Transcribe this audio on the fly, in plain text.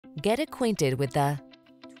Get acquainted with the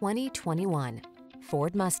 2021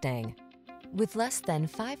 Ford Mustang. With less than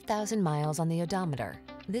 5,000 miles on the odometer,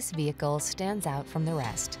 this vehicle stands out from the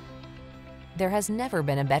rest. There has never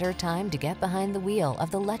been a better time to get behind the wheel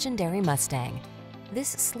of the legendary Mustang. This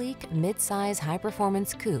sleek, mid-size,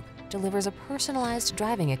 high-performance coupe delivers a personalized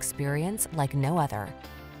driving experience like no other.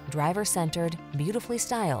 Driver-centered, beautifully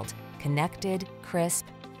styled, connected, crisp,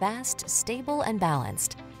 fast, stable, and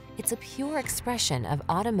balanced. It's a pure expression of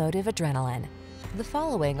automotive adrenaline. The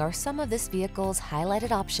following are some of this vehicle's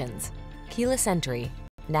highlighted options: keyless entry,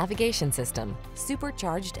 navigation system,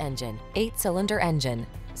 supercharged engine, 8-cylinder engine,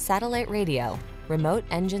 satellite radio, remote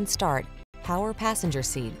engine start, power passenger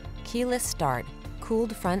seat, keyless start,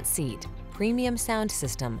 cooled front seat, premium sound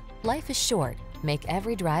system. Life is short. Make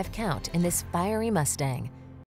every drive count in this fiery Mustang.